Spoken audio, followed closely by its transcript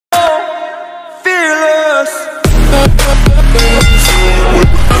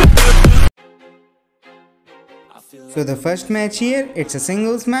So the first match here, it's a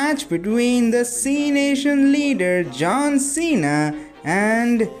singles match between the C Nation leader John Cena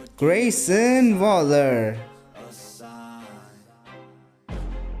and Grayson Waller.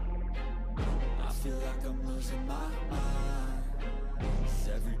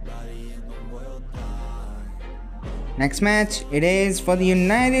 Next match, it is for the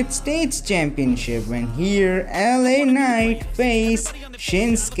United States Championship when here LA Knight face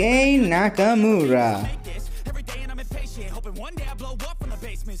Shinsuke Nakamura.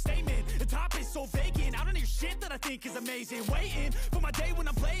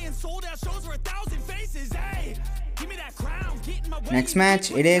 Next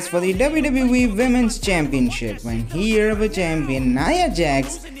match, it is for the WWE Women's Championship when here the champion Nia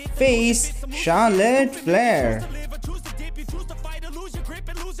Jax face Charlotte Flair.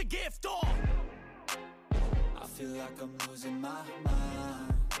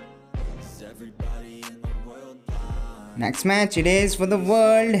 Next match, it is for the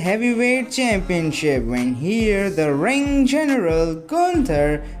World Heavyweight Championship when here the Ring General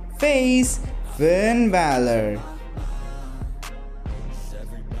Gunther face Finn Balor.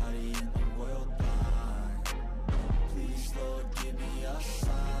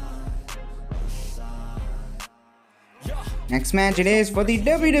 Next match, it is for the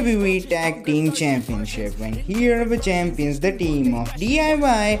WWE Tag Team Championship when here the champions, the team of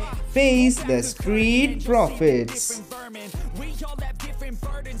DIY, face the Street Profits.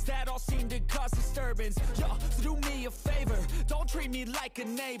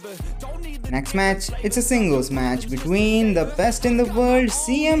 Next match, it's a singles match between the best in the world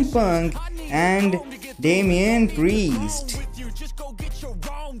CM Punk and Damian Priest.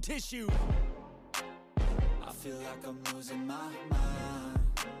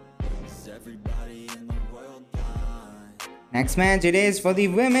 Next match, it is for the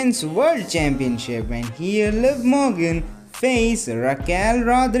Women's World Championship when here Liv Morgan face Raquel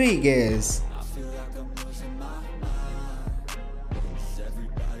Rodriguez.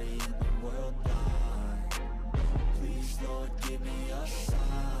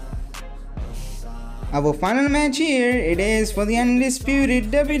 Our final match here, it is for the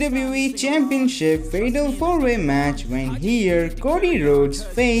undisputed WWE Championship Fatal 4-Way match when here Cody Rhodes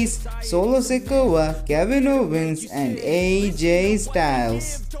face Solo Sikoa, Kevin Owens and AJ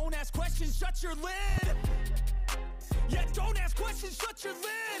Styles.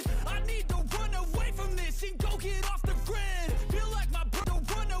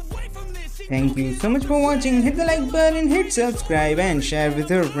 Thank you so much for watching. Hit the like button, hit subscribe and share with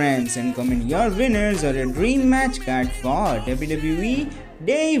your friends and comment your winners or your dream match card for WWE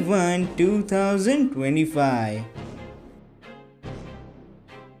Day 1 2025.